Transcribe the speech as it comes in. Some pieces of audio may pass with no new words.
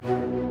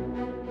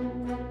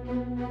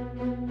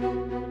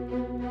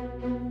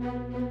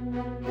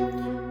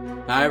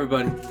Hi,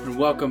 everybody, and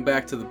welcome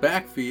back to the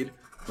Backfeed,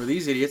 where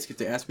these idiots get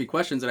to ask me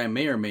questions that I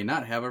may or may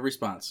not have a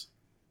response.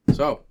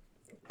 So,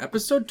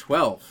 episode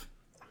 12.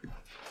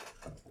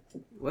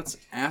 Let's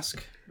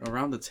ask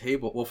around the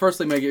table. Well, first,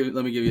 let me give you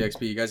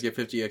XP. You guys get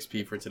 50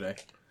 XP for today.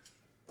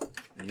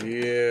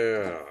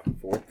 Yeah.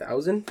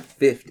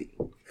 4,050.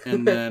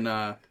 And then,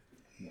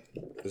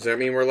 Does that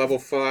mean we're level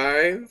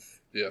 5?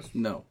 Yes.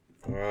 no.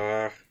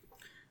 Uh,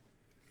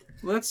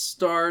 Let's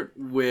start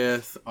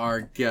with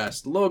our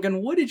guest.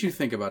 Logan, what did you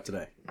think about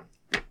today?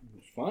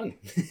 Fun.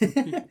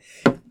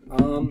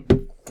 No,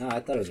 I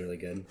thought it was really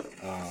good.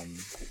 I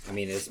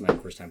mean, it's my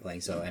first time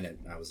playing, so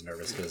I was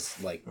nervous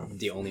because like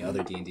the only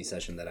other D&D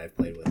session that I've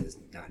played with is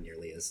not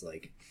nearly as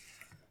like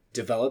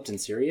developed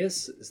and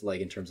serious, like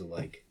in terms of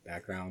like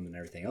background and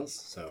everything else.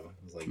 So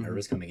I was like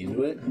nervous coming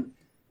into it.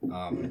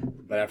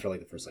 But after like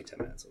the first like 10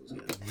 minutes, it was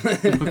good.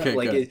 Okay,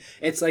 like good.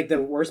 it's like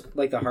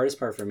the hardest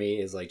part for me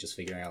is like just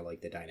figuring out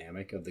like the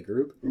dynamic of the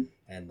group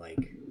and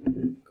like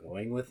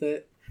going with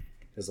it,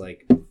 because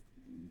like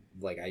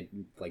I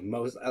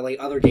like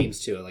other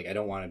games too. Like I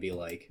don't want to be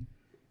like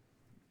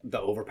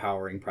the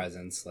overpowering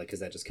presence, like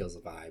because that just kills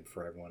the vibe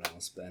for everyone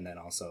else. And then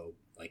also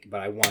like, but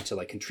I want to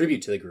like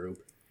contribute to the group.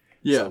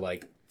 Yeah, so,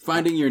 like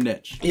finding your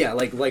niche. Yeah,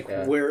 like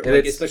yeah. where,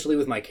 like, especially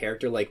with my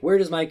character, like where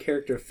does my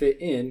character fit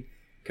in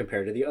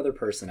compared to the other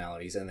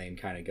personalities, and then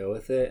kind of go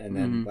with it. And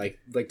then like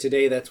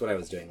today, that's what I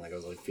was doing. Like I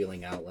was like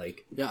feeling out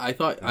like. Yeah, I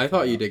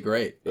thought you did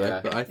great.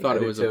 Yeah, I thought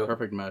it was a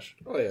perfect mesh.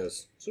 oh, yeah,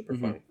 it's super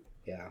fun.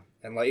 Yeah,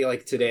 and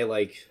like today,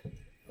 like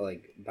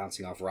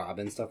bouncing off Rob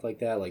and stuff like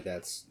that. Like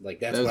that's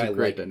what I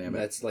like. Dynamic.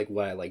 That's like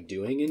what I like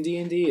doing in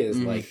D&D is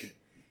like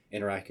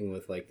interacting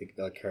with like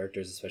the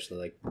characters, especially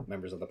like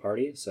members of the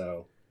party.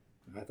 So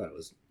I thought it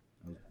was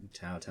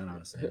 10 out of 10,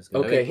 honestly.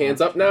 Okay,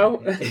 hands up now.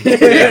 I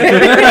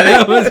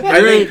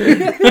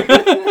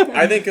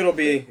think it'll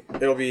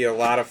be a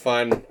lot of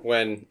fun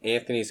when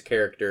Anthony's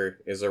character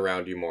is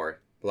around you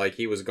more. Like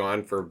he was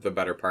gone for the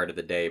better part of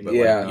the day, but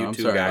like you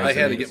two guys, I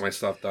had to get my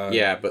stuff done.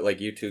 Yeah, but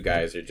like you two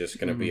guys are just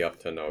gonna be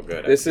up to no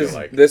good. I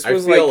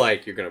feel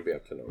like you're gonna be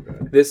up to no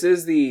good. This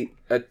is the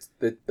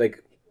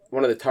like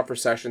one of the tougher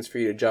sessions for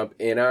you to jump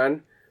in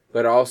on,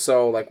 but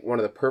also like one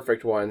of the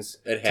perfect ones.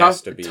 It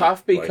has to be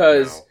tough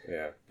because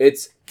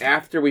it's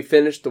after we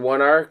finished the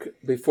one arc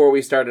before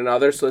we start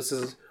another. So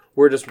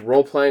we're just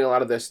role playing a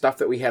lot of the stuff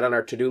that we had on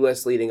our to-do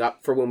list leading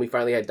up for when we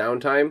finally had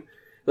downtime.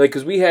 Like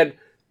because we had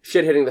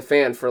shit hitting the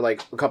fan for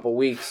like a couple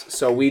weeks,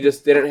 so we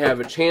just didn't have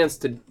a chance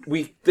to.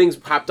 Things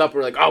popped up and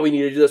we're like, oh, we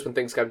need to do this when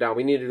things calm down.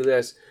 We need to do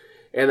this,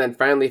 and then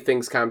finally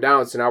things calm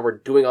down. So now we're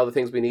doing all the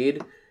things we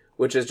need,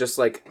 which is just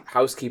like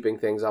housekeeping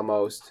things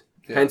almost.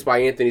 Yeah. Hence why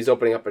Anthony's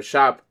opening up a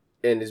shop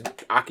and is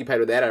occupied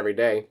with that every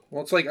day.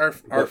 Well, it's like our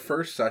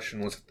first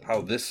session was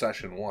how this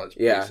session was,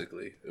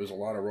 basically. It was a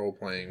lot of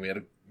role-playing. We had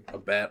a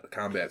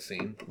combat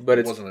scene, but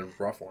it wasn't a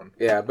rough one.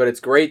 Yeah, but it's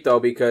great, though,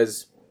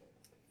 because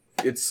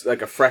it's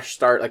like a fresh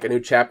start, like a new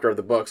chapter of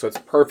the book, so it's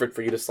perfect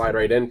for you to slide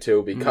right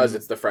into because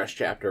it's the fresh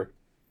chapter.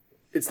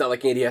 It's not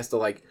like Andy has to,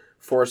 like,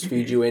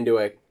 force-feed you into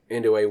a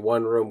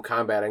one-room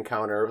combat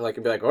encounter, like,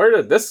 and be like,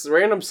 oh, this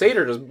random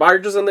satyr just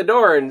barges in the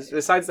door and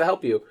decides to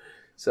help you.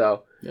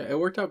 So yeah, it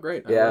worked out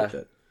great. I liked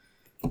it.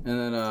 And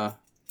then,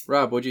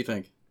 Rob, what'd you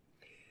think?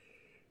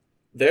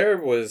 There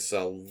was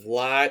a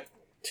lot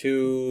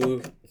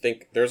to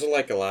think. There's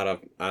like a lot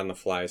of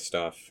on-the-fly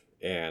stuff,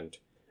 and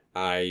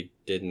I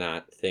did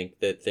not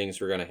think that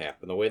things were going to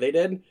happen the way they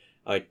did.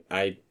 Like,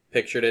 I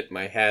pictured it in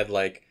my head,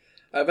 like,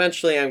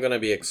 eventually I'm going to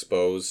be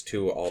exposed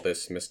to all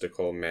this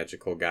mystical,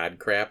 magical god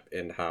crap,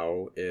 and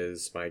how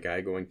is my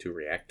guy going to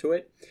react to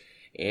it?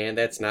 And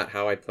that's not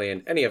how I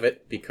planned any of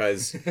it,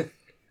 because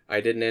I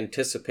didn't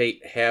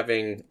anticipate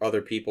having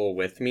other people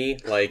with me,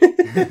 like,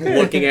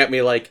 looking at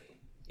me like,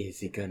 is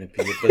he gonna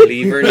be a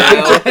believer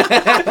now?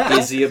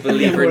 Is he a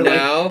believer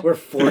now? We're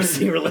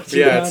forcing religion.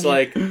 Yeah, it's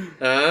like,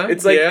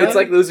 it's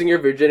like losing your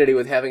virginity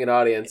with having an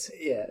audience.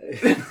 Yeah.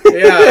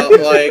 Yeah,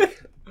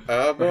 like,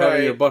 oh boy.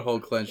 Having your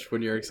butthole clenched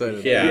when you're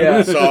excited.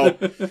 Yeah. So,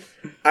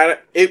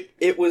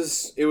 it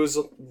was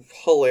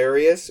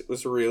hilarious. It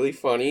was really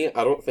funny.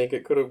 I don't think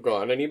it could have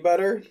gone any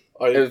better.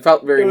 It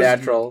felt very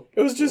natural.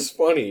 It was just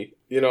funny,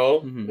 you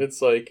know?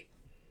 It's like,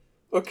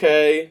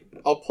 okay,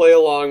 I'll play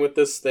along with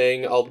this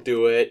thing. I'll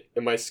do it.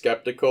 Am I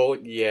skeptical?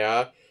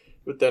 Yeah.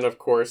 But then, of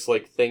course,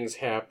 like, things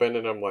happen,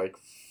 and I'm like,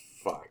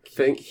 fuck.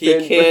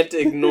 He can't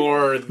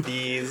ignore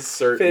these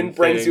certain Finn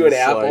brings things, you an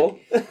apple.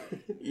 Like,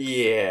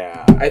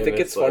 yeah. I think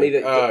it's funny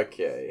that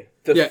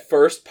the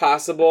first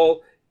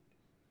possible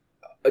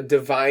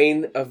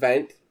divine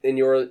event in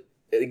your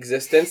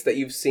existence that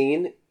you've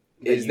seen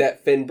is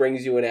that Finn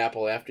brings you an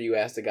apple after you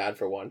asked a god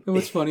for one. And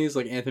what's funny is,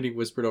 like, Anthony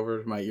whispered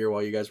over my ear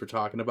while you guys were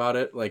talking about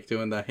it, like,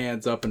 doing the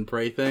hands up and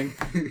pray thing.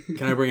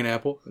 Can I bring an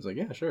apple? I was like,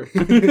 yeah, sure.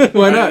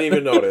 Why not? I didn't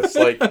even notice.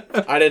 Like,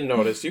 I didn't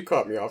notice. You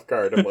caught me off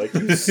guard. I'm like,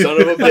 you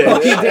son of a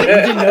bitch. You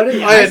didn't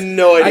notice? I had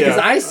no idea. Because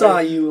I saw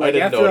you, like,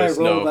 after notice,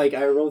 I rolled, like,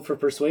 I rolled for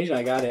persuasion,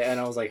 I got it, and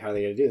I was like, how are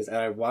they going to do this? And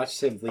I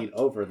watched him lead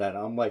over that,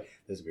 and I'm like,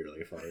 this would be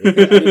really funny. I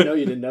didn't know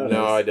you didn't notice.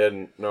 No, I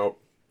didn't.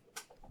 Nope.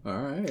 All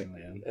right. Oh,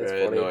 yeah. That's I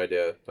had funny. no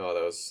idea. Oh,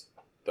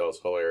 that was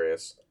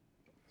hilarious.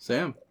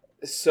 Sam.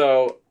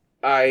 So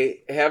I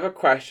have a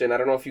question. I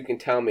don't know if you can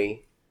tell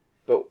me,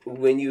 but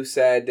when you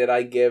said, "Did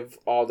I give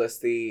Aldous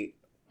the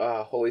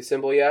holy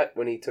symbol yet?"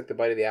 When he took the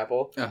bite of the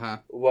apple,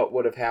 what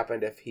would have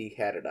happened if he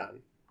had it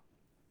on?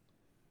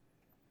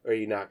 Or do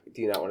you not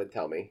want to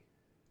tell me?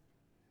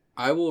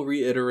 I will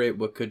reiterate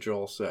what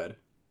Kajol said.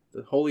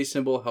 The holy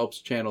symbol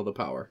helps channel the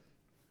power.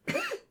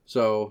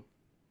 So,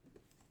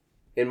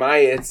 in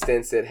my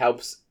instance, it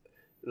helps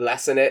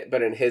lessen it,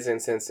 but in his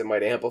instance, it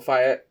might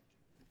amplify it.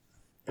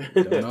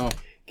 don't know.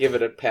 Give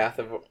it a path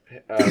of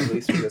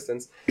least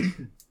resistance.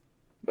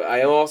 But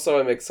I also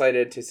am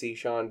excited to see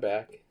Sean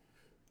back.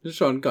 Just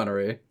Sean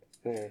Connery.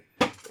 Mm.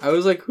 I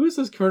was like, who's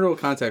this criminal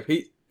contact?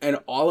 In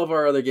all of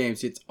our other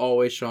games, it's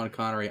always Sean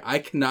Connery. I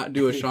cannot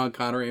do a Sean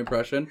Connery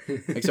impression,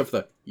 except for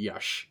the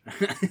yush.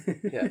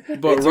 Yeah.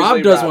 But It's Rob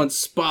usually does Rob. one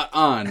spot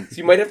on. So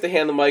you might have to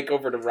hand the mic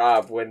over to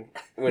Rob when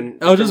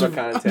I'll just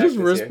contact is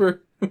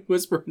here.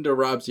 whisper into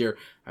Rob's ear,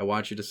 I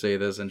want you to say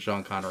this in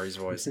Sean Connery's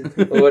voice.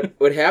 Well,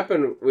 what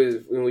happened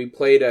was when we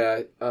played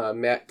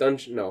Matt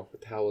Dungeon. No,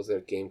 what the hell was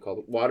that game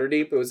called?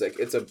 Waterdeep. It was like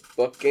it's a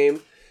book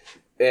game,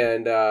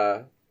 and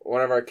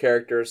one of our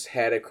characters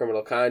had a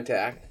criminal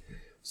contact.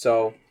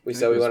 So we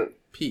said we wanted.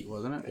 Pete,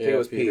 wasn't it? I think it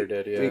was Peter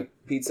Pete. did, yeah.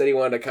 Pete said he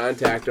wanted to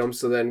contact him,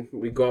 so then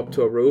we go up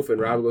to a roof, and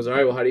Rob goes, "All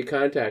right, well, how do you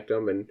contact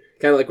him?" And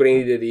kind of like what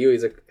Andy did to you,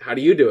 he's like, "How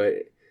do you do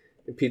it?"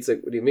 And Pete's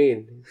like, "What do you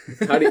mean?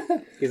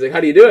 He's like, "How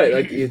do you do it?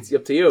 Like, it's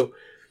up to you."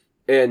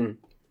 And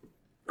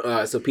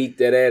so Pete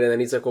did it, and then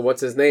he's like, "Well,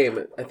 what's his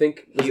name?" I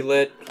think He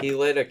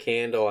lit a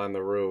candle on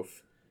the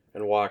roof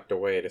and walked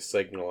away to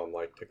signal him,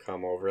 like, to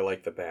come over,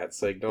 like the bat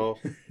signal.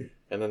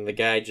 And then the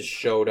guy just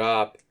showed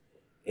up,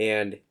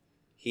 and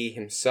he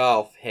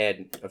himself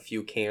had a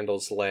few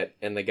candles lit,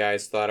 and the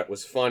guys thought it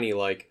was funny,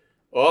 like,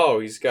 oh,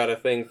 he's got a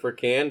thing for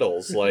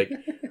candles. Like,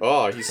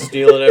 oh, he's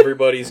stealing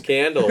everybody's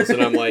candles. And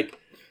I'm like,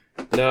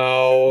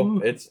 no,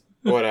 it's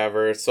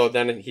whatever. So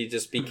then he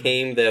just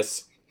became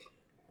this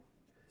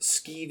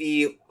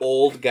skeevy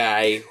old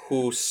guy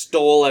who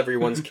stole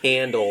everyone's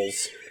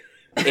candles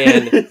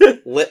and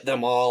lit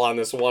them all on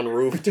this one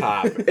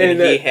rooftop.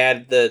 And he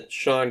had the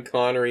Sean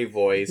Connery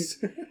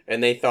voice,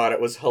 and they thought it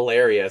was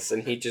hilarious,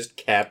 and he just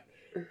kept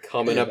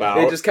coming about.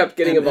 They just kept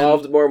getting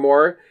involved more and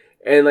more.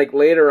 And like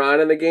later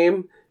on in the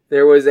game,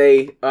 there was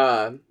a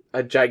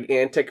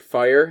gigantic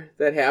fire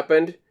that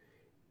happened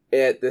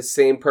at the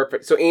same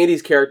perfect. So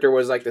Andy's character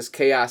was like this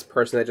chaos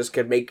person that just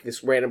could make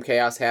this random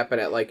chaos happen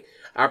at like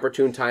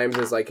opportune times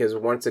as like his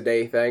once a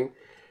day thing.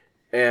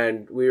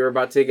 And we were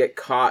about to get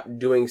caught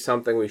doing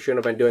something we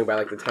shouldn't have been doing by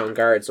like the town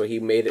guard. So he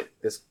made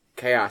this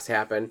chaos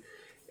happen.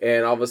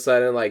 And all of a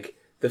sudden, like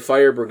the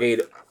fire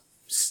brigade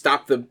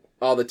stopped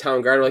all the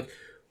town guard. Like,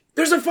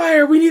 there's a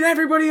fire! We need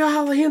everybody!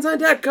 All hands on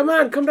deck! Come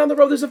on! Come down the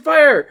road! There's a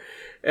fire!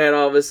 And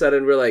all of a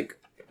sudden, we're like,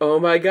 oh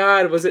my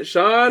god, was it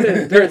Sean? And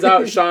it turns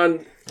out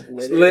Sean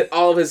lit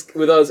all of his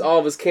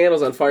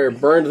candles on fire,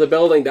 burned the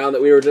building down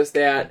that we were just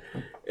at,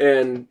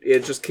 and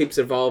it just keeps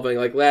evolving.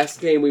 Like last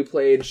game we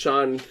played,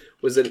 Sean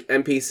was an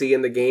NPC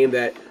in the game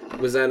that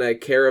was on a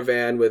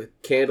caravan with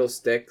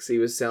candlesticks he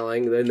was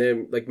selling, and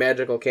then like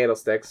magical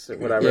candlesticks,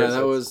 whatever. Yeah,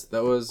 that was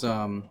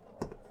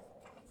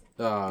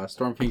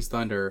Storm King's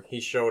Thunder.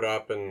 He showed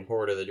up in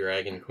Horde of the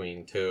Dragon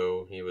Queen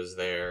too. He was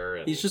there.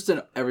 And He's just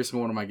in every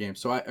single one of my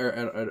games,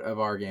 of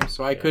our games.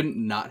 So I couldn't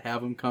not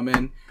have him come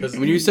in. And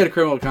when you said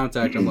criminal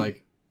contact, I'm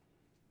like,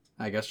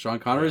 I guess Sean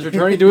Connery's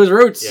returning to his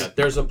roots. Yeah,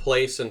 there's a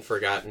place in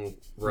Forgotten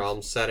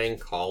Realms setting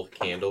called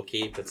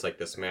Candlekeep. It's like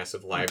this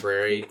massive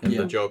library, and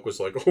the joke was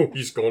like, "Oh,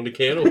 he's going to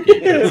Candlekeep."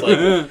 It's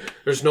like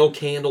there's no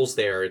candles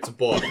there; it's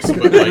books.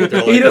 But like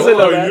they're like, He doesn't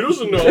know that. He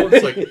doesn't know.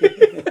 It's like,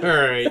 all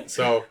right.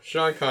 So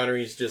Sean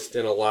Connery's just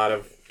in a lot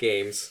of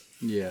games.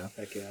 Yeah.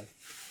 Heck yeah.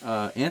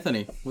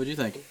 Anthony, what do you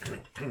think?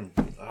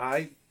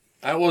 I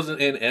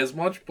wasn't in as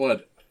much,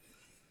 but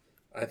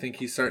I think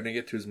he's starting to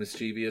get to his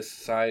mischievous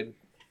side.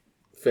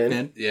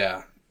 Finn?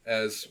 Yeah.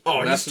 He's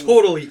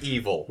totally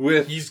evil.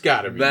 He's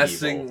got to be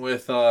messing evil.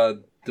 with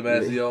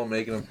DiMaggio,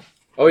 making him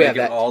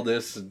all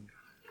this and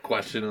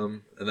question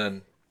him, and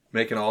then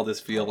making all this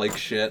feel like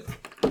shit.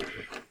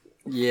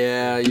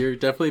 Yeah, you're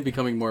definitely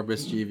becoming more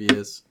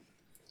mischievous.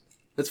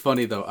 It's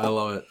funny though. I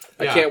love it.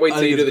 I can't wait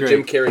till you do the great.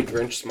 Jim Carrey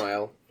Grinch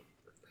smile.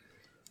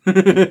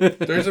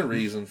 There's a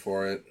reason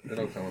for it.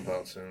 It'll come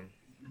about soon.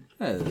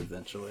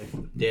 Eventually.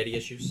 Daddy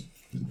issues.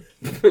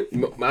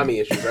 Mommy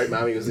issues, right?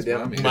 Mommy was the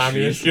dad.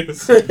 Mommy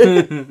issues.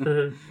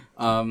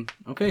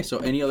 Okay, so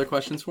any other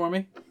questions for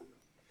me?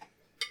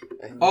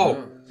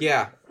 Oh,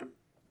 yeah.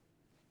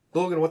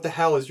 Logan, what the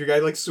hell? Is your guy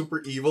like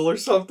super evil or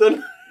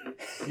something?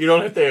 You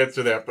don't have to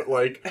answer that, but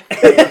like,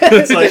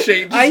 it's like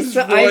as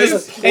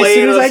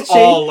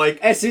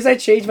soon as I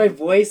changed my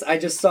voice, I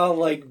just saw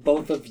like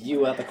both of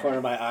you at the corner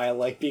of my eye,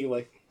 like being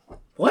like,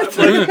 "What?"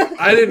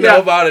 I didn't know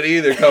about it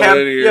either coming in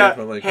here. Yeah,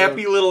 I'm like,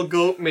 happy little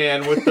goat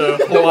man with the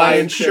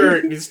Hawaiian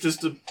shirt, and he's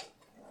just a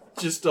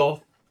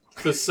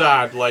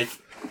facade. Like,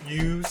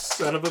 You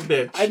son of a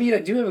bitch. I mean, I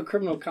do have a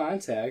criminal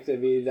contact. I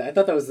mean, I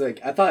thought that was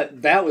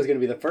going to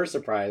be the first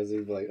surprise.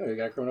 You'd be like, oh, you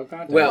got a criminal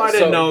contact. Well, I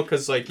didn't know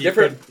because like you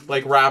could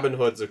like Robin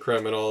Hood's a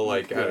criminal.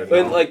 Like I don't know.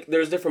 And like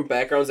there's different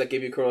backgrounds that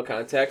give you criminal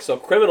contact. So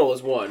criminal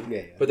is one,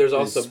 but there's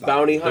also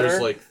bounty hunter.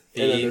 There's like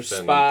thief and then there's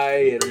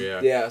spy and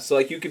yeah. So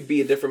like you could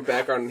be a different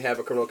background and have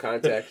a criminal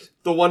contact.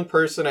 The one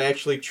person I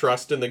actually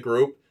trust in the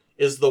group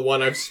is the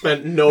one I've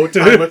spent no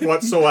time with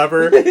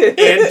whatsoever,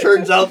 and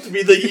turns out to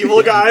be the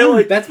evil guy.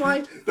 Like that's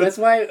why.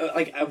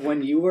 Like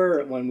when we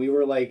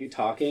were like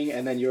talking,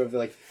 and then you were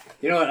like,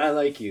 you know what, I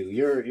like you.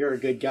 You're a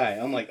good guy.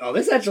 I'm like, oh,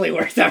 this actually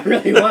worked out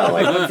really well.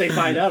 Like once they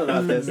find out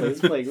about this, like,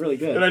 it's like really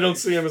good. And I don't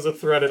see him as a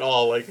threat at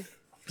all. Like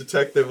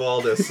Detective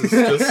Aldous is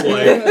just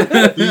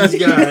like these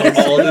guys.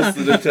 Aldous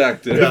the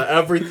detective. Yeah,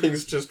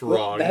 everything's just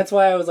wrong. That's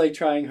why I was like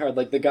trying hard.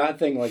 Like the God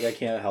thing, like I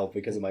can't help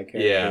because of my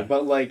character. Yeah.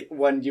 But like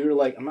when you were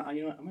like, I'm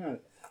gonna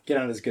get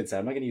on his good side.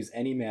 I'm not gonna use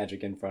any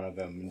magic in front of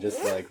him and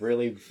just like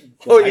really.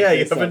 Oh yeah,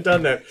 you haven't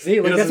done that. See,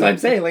 like that's what I'm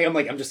saying.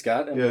 Like I'm just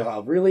Scott, and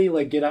I'll really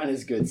like get on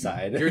his good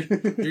side.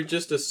 You're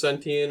just a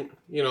sentient,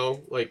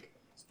 like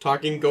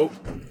talking goat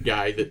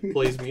guy that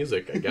plays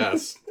music, I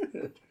guess.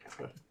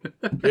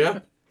 Yeah.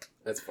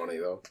 That's funny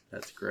though.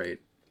 That's great.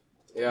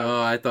 Yeah.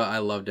 Oh, I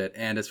loved it.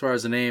 And as far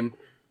as the name,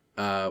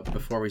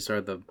 before we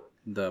started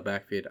the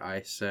backfeed,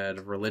 I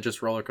said Religious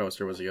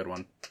Rollercoaster was a good one.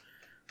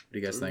 What do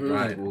you guys think?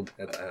 Right.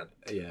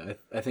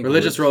 I think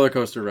Religious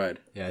Rollercoaster Ride.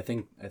 Yeah, I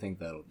think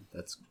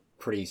that's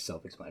pretty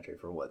self-explanatory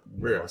for what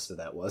most of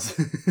that was.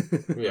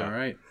 Yeah. All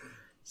right.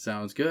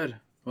 Sounds good.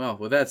 Well,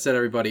 with that said,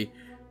 everybody,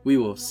 we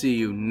will see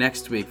you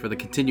next week for the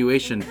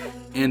continuation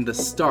and the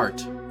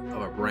start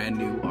of a brand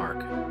new arc.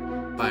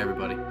 Bye,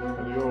 everybody.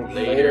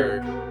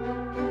 Later.